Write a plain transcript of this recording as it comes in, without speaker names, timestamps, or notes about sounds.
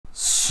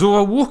So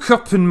I woke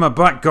up in my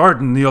back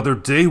garden the other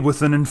day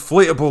with an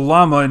inflatable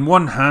llama in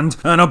one hand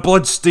and a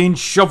blood-stained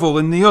shovel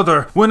in the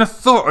other when a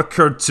thought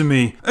occurred to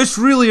me. It's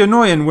really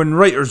annoying when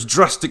writers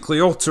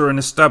drastically alter an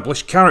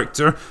established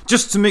character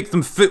just to make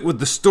them fit with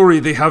the story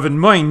they have in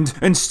mind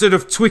instead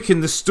of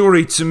tweaking the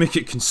story to make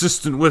it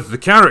consistent with the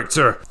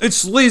character.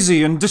 It's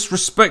lazy and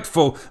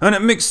disrespectful, and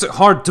it makes it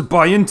hard to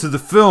buy into the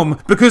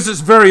film because it's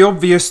very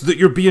obvious that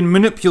you're being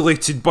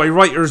manipulated by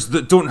writers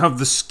that don't have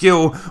the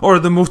skill or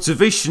the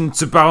motivation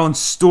to balance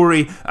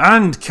story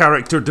and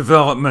character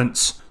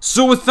development.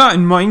 So with that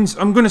in mind,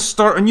 I'm going to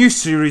start a new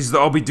series that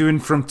I'll be doing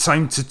from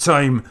time to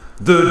time.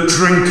 The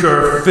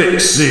Drinker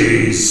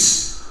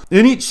Fixes.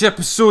 In each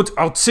episode,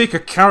 I'll take a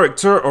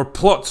character or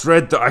plot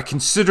thread that I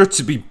consider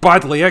to be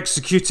badly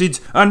executed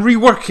and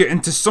rework it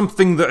into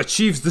something that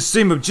achieves the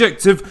same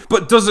objective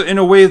but does it in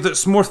a way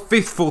that's more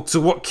faithful to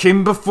what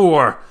came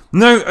before.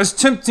 Now, as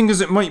tempting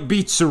as it might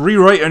be to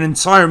rewrite an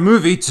entire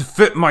movie to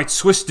fit my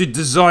twisted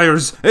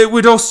desires, it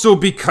would also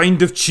be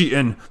kind of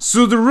cheating.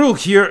 So the rule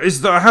here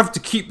is that I have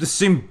to keep the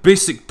same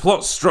basic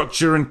plot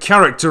structure and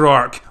character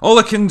arc. All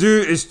I can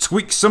do is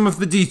tweak some of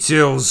the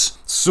details.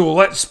 So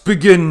let's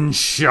begin,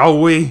 shall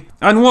we?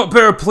 And what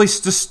better place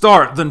to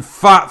start than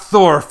Fat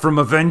Thor from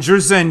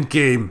Avengers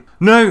Endgame?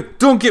 Now,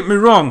 don't get me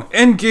wrong,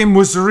 Endgame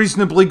was a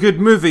reasonably good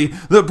movie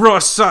that brought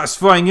a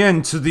satisfying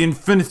end to the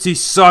Infinity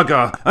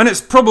Saga, and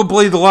it's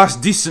probably the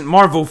last decent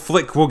Marvel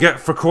flick we'll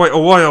get for quite a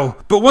while.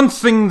 But one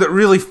thing that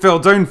really fell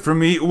down for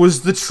me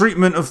was the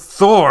treatment of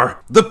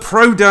Thor. The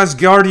proud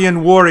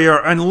Asgardian warrior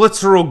and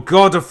literal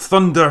god of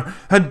thunder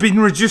had been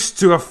reduced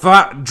to a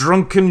fat,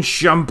 drunken,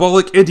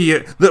 shambolic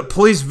idiot that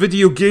plays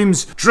video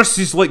games,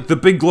 dresses like the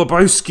Big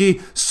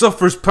Lebowski,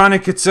 suffers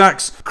panic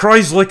attacks,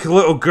 cries like a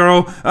little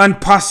girl, and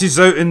passes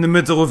out in the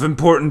middle of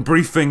important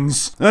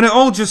briefings. And it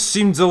all just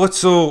seemed a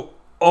little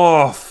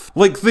off.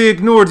 Like they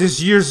ignored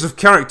his years of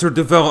character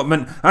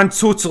development and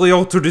totally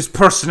altered his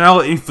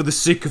personality for the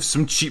sake of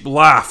some cheap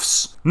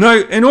laughs. Now,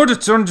 in order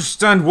to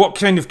understand what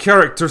kind of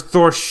character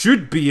Thor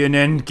should be in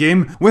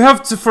Endgame, we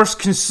have to first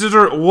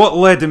consider what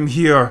led him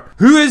here.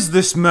 Who is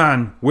this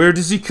man? Where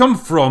does he come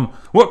from?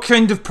 What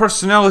kind of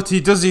personality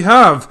does he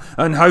have?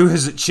 And how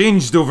has it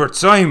changed over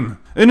time?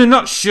 In a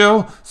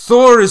nutshell,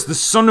 Thor is the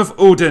son of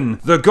Odin,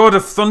 the god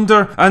of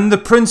thunder, and the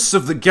prince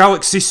of the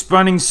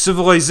galaxy-spanning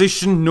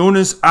civilization known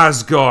as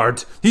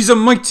Asgard. He's a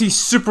mighty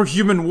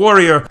superhuman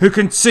warrior who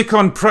can take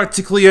on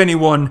practically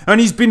anyone, and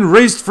he's been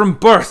raised from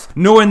birth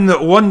knowing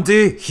that one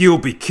day he'll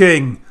be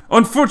king.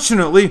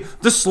 Unfortunately,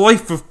 this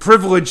life of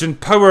privilege and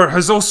power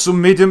has also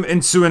made him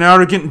into an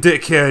arrogant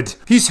dickhead.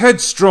 He's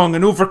headstrong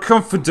and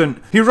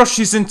overconfident, he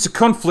rushes into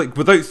conflict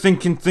without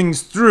thinking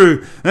things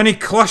through, and he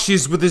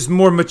clashes with his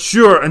more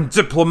mature and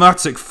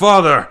diplomatic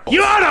father.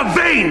 You are a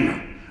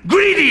vain,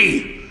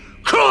 greedy,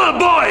 cruel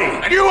boy!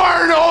 And you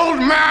are an old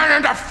man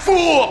and a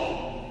fool!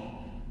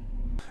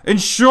 In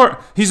short,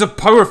 he's a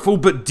powerful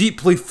but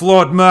deeply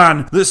flawed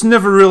man that's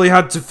never really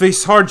had to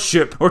face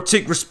hardship or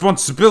take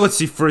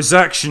responsibility for his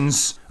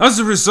actions. As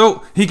a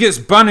result, he gets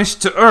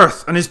banished to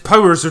Earth and his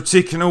powers are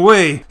taken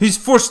away. He's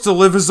forced to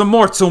live as a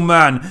mortal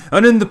man,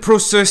 and in the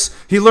process,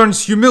 he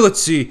learns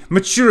humility,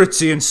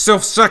 maturity, and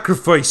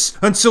self-sacrifice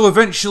until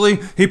eventually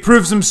he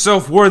proves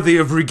himself worthy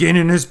of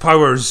regaining his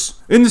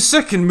powers. In the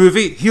second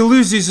movie, he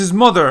loses his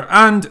mother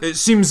and, it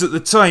seems at the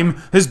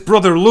time, his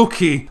brother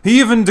Loki. He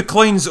even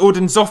declines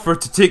Odin's offer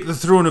to take the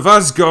throne of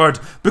Asgard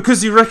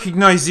because he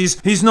recognises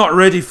he's not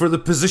ready for the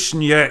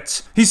position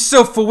yet. He's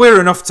self-aware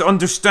enough to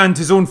understand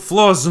his own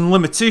flaws and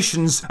limitations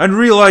and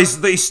realise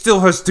that he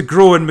still has to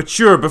grow and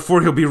mature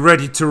before he'll be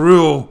ready to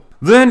rule.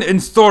 Then, in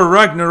Thor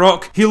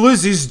Ragnarok, he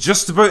loses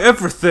just about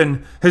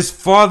everything. His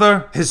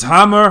father, his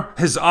hammer,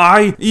 his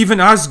eye, even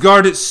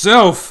Asgard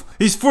itself.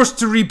 He's forced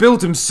to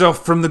rebuild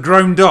himself from the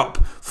ground up,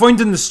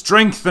 finding the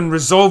strength and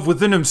resolve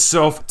within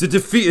himself to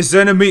defeat his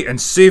enemy and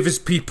save his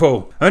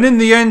people. And in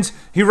the end,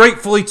 he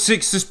rightfully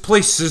takes his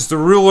place as the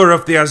ruler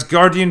of the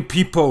Asgardian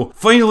people,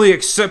 finally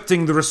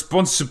accepting the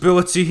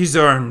responsibility he's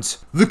earned.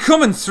 The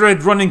common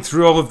thread running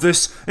through all of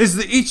this is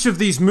that each of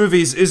these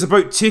movies is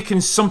about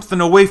taking something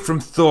away from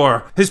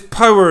Thor. His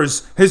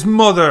powers, his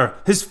mother,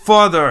 his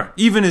father,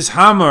 even his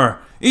hammer.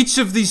 Each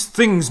of these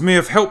things may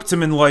have helped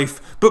him in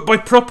life, but by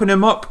propping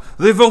him up,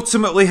 they've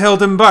ultimately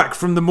held him back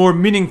from the more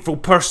meaningful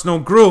personal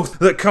growth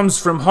that comes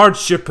from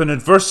hardship and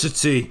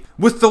adversity.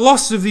 With the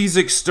loss of these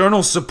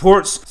external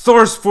supports,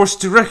 Thor's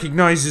forced to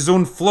recognise his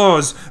own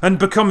flaws and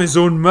become his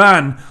own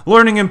man,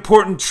 learning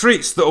important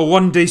traits that will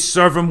one day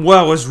serve him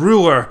well as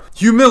ruler.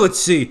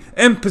 Humility,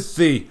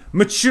 empathy,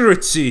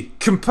 maturity,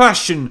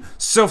 compassion,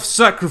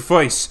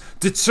 self-sacrifice,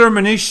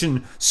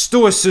 determination,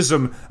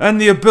 stoicism, and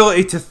the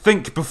ability to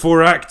think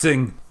before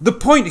acting. The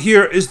point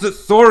here is that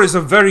Thor is a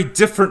very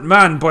different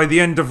man by the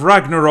end of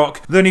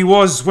Ragnarok than he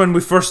was when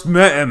we first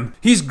met him.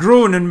 He's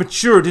grown and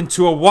matured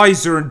into a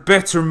wiser and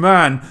better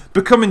man,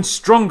 becoming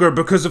stronger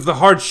because of the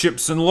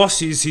hardships and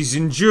losses he's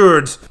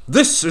endured.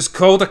 This is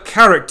called a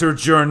character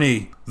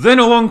journey. Then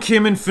along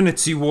came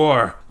Infinity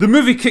War. The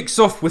movie kicks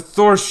off with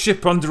Thor's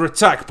ship under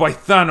attack by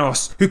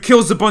Thanos, who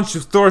kills a bunch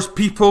of Thor's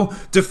people,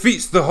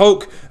 defeats the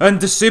Hulk, and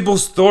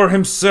disables Thor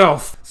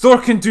himself. Thor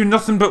can do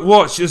nothing but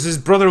watch as his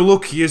brother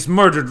Loki is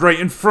murdered right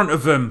in front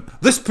of him.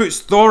 This puts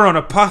Thor on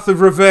a path of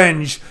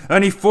revenge,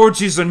 and he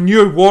forges a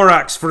new war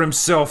axe for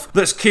himself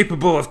that's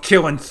capable of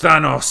killing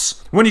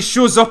Thanos. When he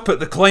shows up at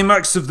the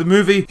climax of the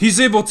movie, he's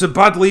able to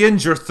badly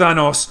injure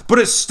Thanos, but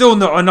it's still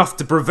not enough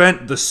to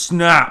prevent the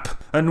snap.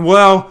 And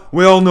well,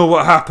 we all know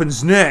what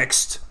happens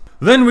next.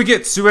 Then we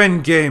get to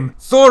Endgame.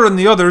 Thor and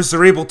the others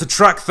are able to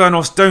track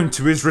Thanos down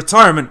to his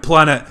retirement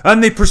planet,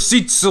 and they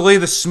proceed to lay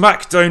the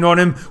smackdown on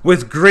him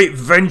with great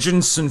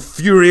vengeance and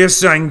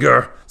furious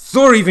anger.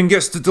 Thor even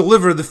gets to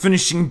deliver the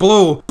finishing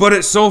blow, but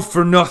it's all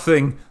for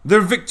nothing.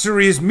 Their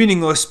victory is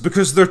meaningless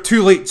because they're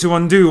too late to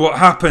undo what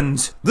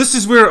happened. This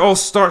is where it all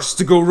starts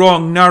to go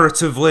wrong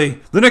narratively.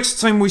 The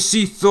next time we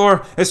see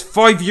Thor is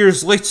 5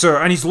 years later,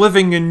 and he's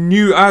living in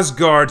New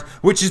Asgard,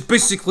 which is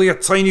basically a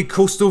tiny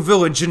coastal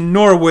village in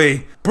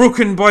Norway.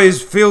 Broken by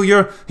his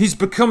failure, he's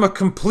become a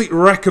complete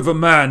wreck of a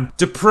man.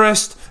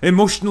 Depressed,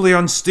 emotionally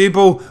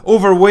unstable,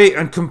 overweight,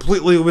 and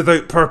completely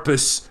without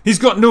purpose. He's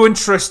got no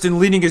interest in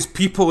leading his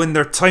people in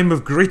their time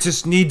of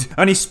greatest need,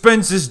 and he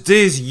spends his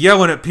days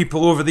yelling at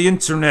people over the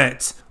internet.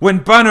 When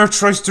Banner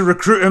tries to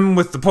recruit him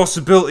with the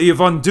possibility of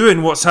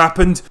undoing what's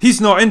happened,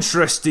 he's not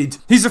interested.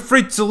 He's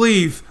afraid to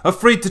leave,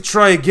 afraid to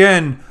try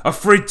again,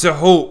 afraid to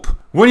hope.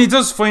 When he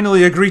does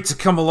finally agree to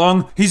come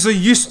along, he's a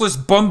useless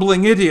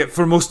bumbling idiot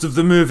for most of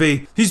the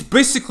movie. He's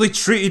basically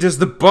treated as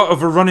the butt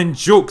of a running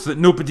joke that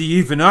nobody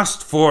even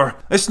asked for.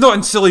 It's not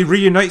until he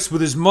reunites with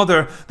his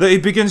mother that he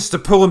begins to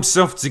pull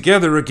himself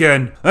together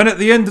again. And at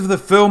the end of the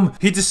film,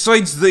 he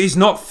decides that he's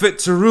not fit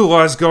to rule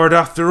Asgard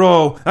after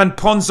all, and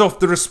pawns off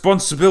the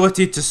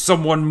responsibility to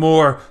someone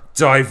more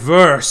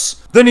diverse.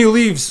 Then he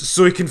leaves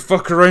so he can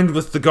fuck around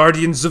with the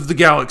Guardians of the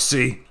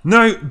Galaxy.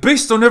 Now,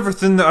 based on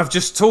everything that I've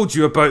just told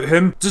you about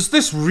him, does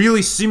this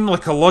really seem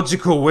like a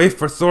logical way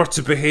for Thor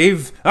to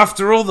behave?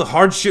 After all the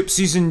hardships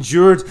he's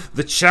endured,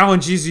 the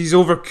challenges he's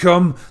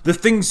overcome, the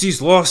things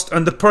he's lost,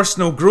 and the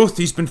personal growth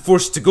he's been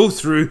forced to go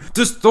through,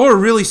 does Thor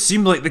really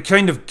seem like the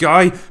kind of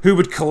guy who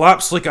would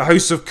collapse like a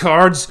house of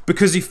cards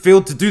because he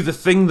failed to do the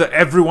thing that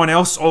everyone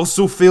else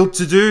also failed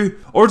to do?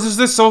 Or does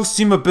this all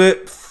seem a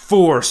bit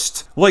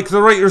forced? Like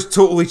the writers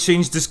totally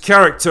changed his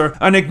character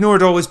and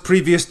ignored all his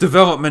previous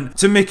development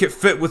to make it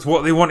fit with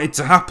what they wanted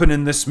to happen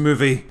in this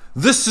movie.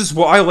 This is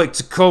what I like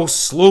to call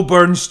slow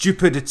burn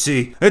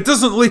stupidity. It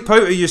doesn't leap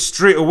out at you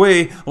straight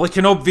away like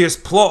an obvious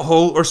plot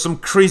hole or some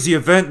crazy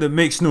event that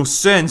makes no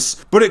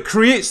sense, but it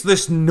creates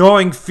this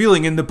gnawing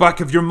feeling in the back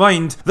of your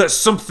mind that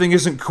something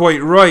isn't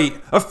quite right.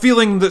 A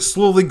feeling that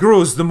slowly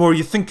grows the more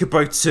you think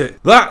about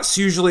it. That's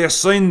usually a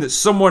sign that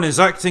someone is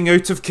acting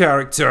out of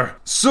character.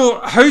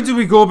 So how do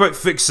we go about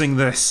fixing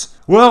this?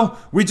 Well,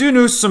 we do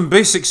know some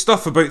basic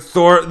stuff about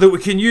Thor that we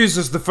can use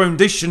as the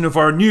foundation of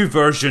our new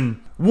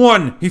version.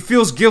 1. He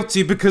feels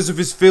guilty because of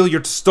his failure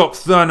to stop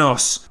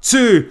Thanos.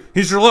 2.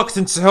 He's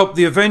reluctant to help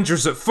the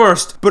Avengers at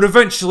first, but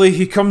eventually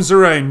he comes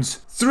around.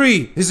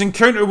 3. His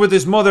encounter with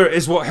his mother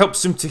is what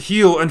helps him to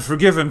heal and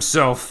forgive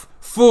himself.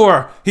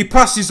 4. He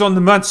passes on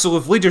the mantle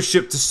of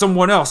leadership to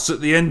someone else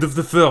at the end of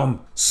the film.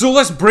 So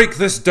let's break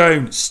this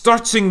down,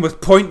 starting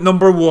with point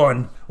number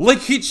 1.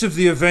 Like each of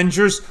the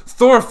Avengers,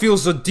 Thor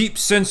feels a deep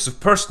sense of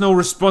personal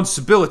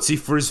responsibility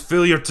for his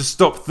failure to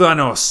stop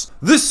Thanos.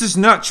 This is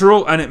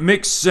natural and it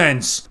makes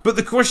sense, but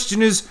the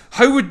question is,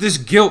 how would this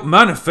guilt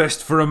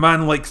manifest for a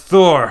man like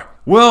Thor?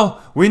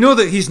 Well, we know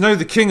that he's now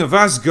the king of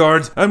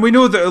Asgard, and we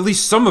know that at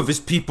least some of his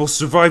people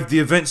survived the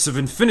events of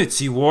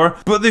Infinity War,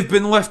 but they've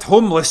been left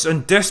homeless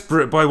and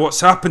desperate by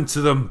what's happened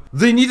to them.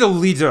 They need a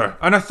leader,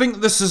 and I think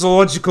this is a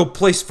logical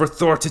place for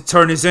Thor to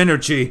turn his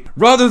energy.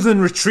 Rather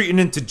than retreating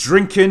into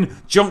drinking,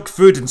 junk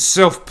food and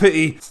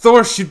self-pity,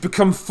 Thor should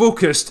become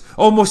focused,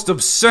 almost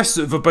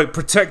obsessive about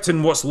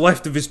protecting what's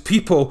left of his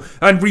people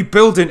and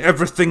rebuilding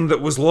everything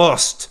that was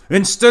lost.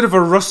 Instead of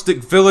a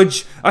rustic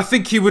village, I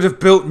think he would have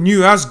built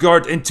New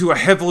Asgard into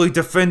a heavily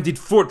defended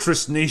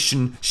fortress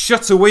nation,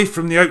 shut away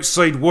from the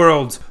outside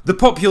world. The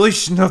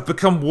population have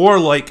become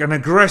warlike and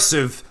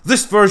aggressive.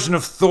 This version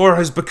of Thor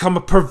has become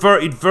a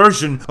perverted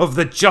version of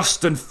the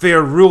just and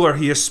fair ruler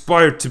he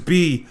aspired to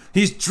be.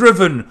 He's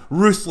driven,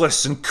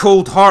 ruthless and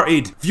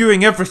cold-hearted,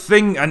 viewing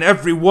everything and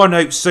everyone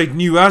outside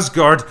New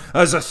Asgard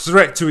as a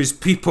threat to his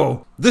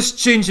people. This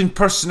change in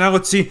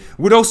personality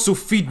would also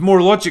feed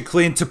more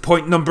logically into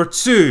point number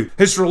 2,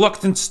 his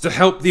reluctance to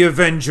help the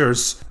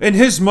Avengers. In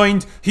his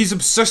mind, he's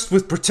obsessed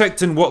with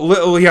protecting what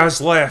little he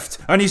has left,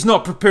 and he's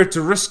not prepared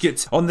to risk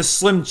it on the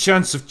slim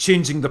chance of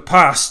changing the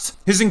past.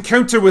 His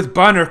encounter with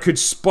Banner manner could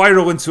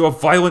spiral into a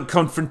violent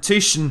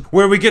confrontation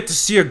where we get to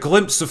see a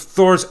glimpse of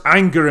Thor's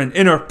anger and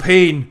inner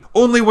pain.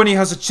 Only when he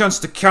has a chance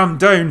to calm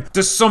down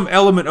does some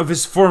element of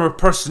his former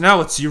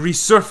personality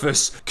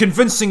resurface,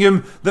 convincing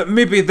him that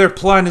maybe their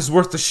plan is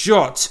worth a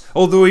shot,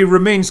 although he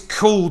remains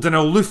cold and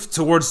aloof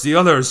towards the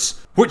others.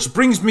 Which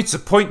brings me to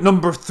point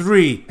number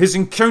 3, his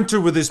encounter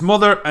with his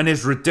mother and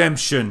his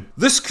redemption.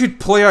 This could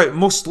play out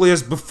mostly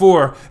as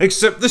before,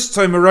 except this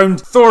time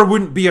around Thor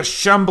wouldn't be a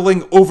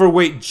shambling,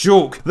 overweight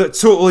joke that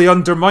totally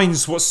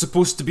undermines what's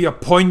supposed to be a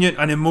poignant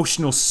and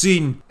emotional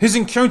scene. His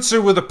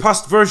encounter with a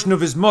past version of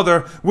his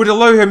mother would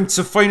allow him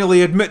to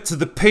finally admit to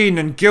the pain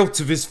and guilt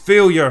of his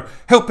failure,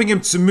 helping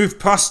him to move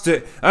past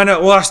it and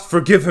at last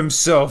forgive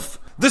himself.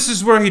 This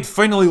is where he'd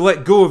finally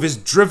let go of his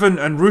driven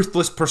and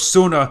ruthless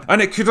persona,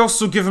 and it could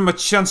also give him a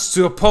chance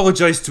to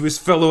apologise to his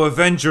fellow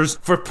Avengers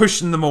for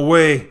pushing them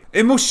away.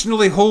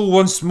 Emotionally whole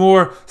once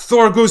more,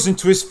 Thor goes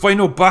into his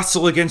final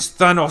battle against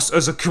Thanos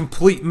as a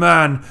complete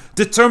man,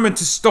 determined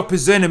to stop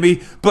his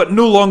enemy, but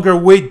no longer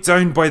weighed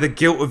down by the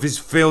guilt of his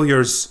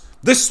failures.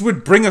 This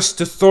would bring us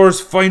to Thor's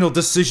final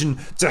decision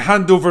to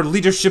hand over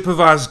leadership of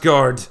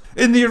Asgard.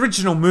 In the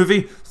original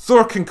movie,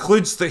 Thor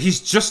concludes that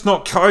he's just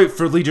not cut out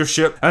for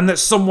leadership and that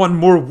someone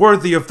more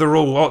worthy of the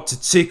role ought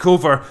to take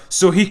over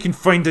so he can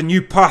find a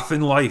new path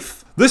in life.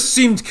 This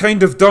seemed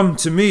kind of dumb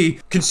to me,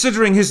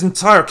 considering his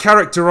entire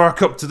character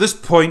arc up to this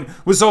point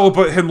was all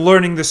about him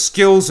learning the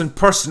skills and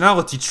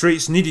personality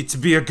traits needed to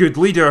be a good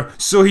leader,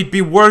 so he'd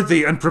be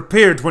worthy and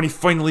prepared when he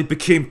finally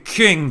became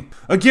king.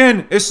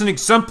 Again, it's an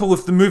example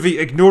of the movie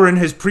ignoring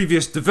his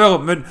previous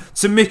development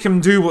to make him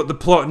do what the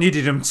plot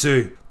needed him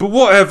to. But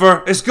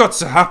whatever, it's got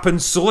to happen,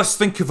 so let's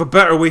think of a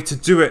better way to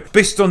do it,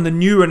 based on the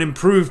new and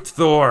improved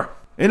Thor.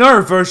 In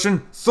our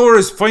version, Thor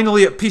is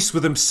finally at peace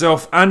with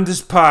himself and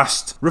his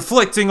past.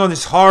 Reflecting on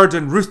his hard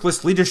and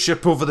ruthless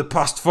leadership over the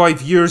past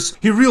 5 years,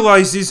 he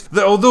realises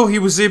that although he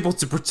was able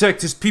to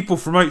protect his people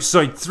from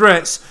outside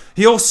threats,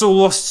 he also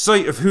lost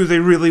sight of who they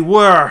really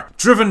were.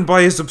 Driven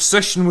by his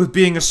obsession with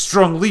being a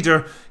strong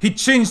leader, he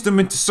changed them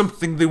into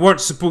something they weren't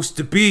supposed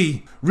to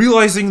be.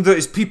 Realising that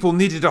his people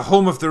needed a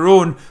home of their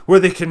own where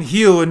they can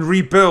heal and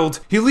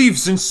rebuild, he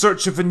leaves in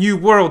search of a new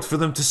world for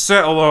them to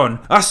settle on,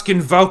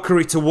 asking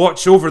Valkyrie to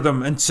watch over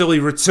them until he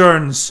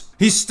returns.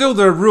 He's still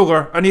their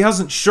ruler and he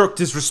hasn't shirked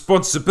his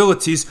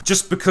responsibilities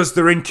just because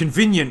they're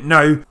inconvenient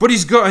now, but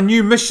he's got a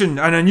new mission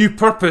and a new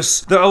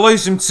purpose that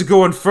allows him to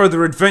go on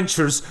further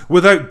adventures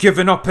without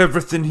giving up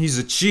everything he's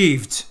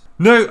achieved.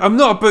 Now, I'm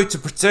not about to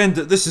pretend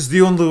that this is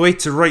the only way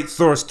to write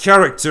Thor's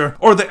character,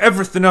 or that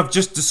everything I've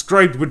just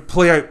described would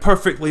play out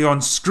perfectly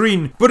on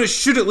screen, but it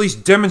should at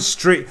least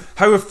demonstrate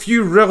how a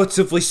few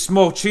relatively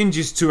small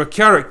changes to a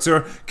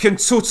character can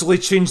totally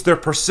change their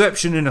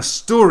perception in a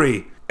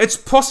story. It's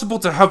possible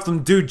to have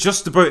them do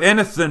just about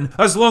anything,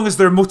 as long as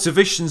their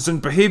motivations and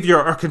behaviour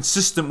are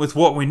consistent with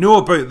what we know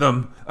about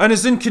them. And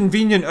as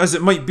inconvenient as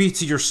it might be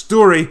to your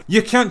story,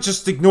 you can't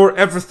just ignore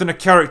everything a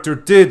character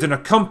did and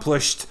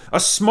accomplished. A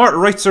smart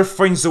writer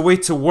finds a way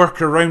to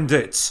work around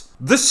it.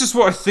 This is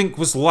what I think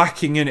was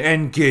lacking in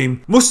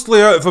Endgame,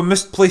 mostly out of a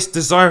misplaced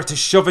desire to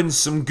shove in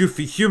some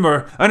goofy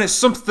humour, and it's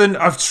something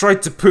I've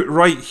tried to put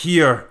right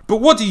here. But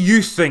what do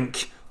you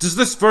think? Does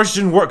this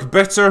version work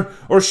better,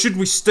 or should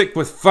we stick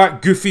with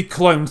fat goofy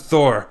clown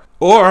Thor?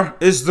 Or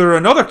is there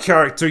another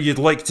character you'd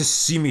like to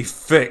see me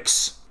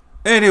fix?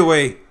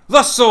 Anyway,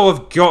 that's all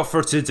I've got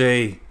for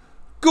today.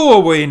 Go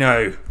away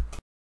now.